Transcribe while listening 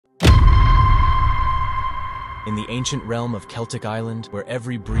In the ancient realm of Celtic Island, where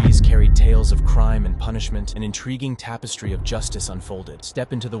every breeze carried tales of crime and punishment, an intriguing tapestry of justice unfolded.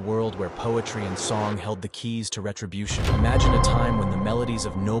 Step into the world where poetry and song held the keys to retribution. Imagine a time when the melodies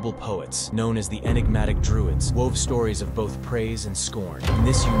of noble poets, known as the enigmatic druids, wove stories of both praise and scorn. In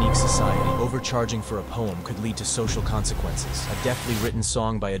this unique society, overcharging for a poem could lead to social consequences. A deftly written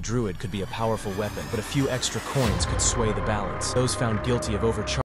song by a druid could be a powerful weapon, but a few extra coins could sway the balance. Those found guilty of overcharging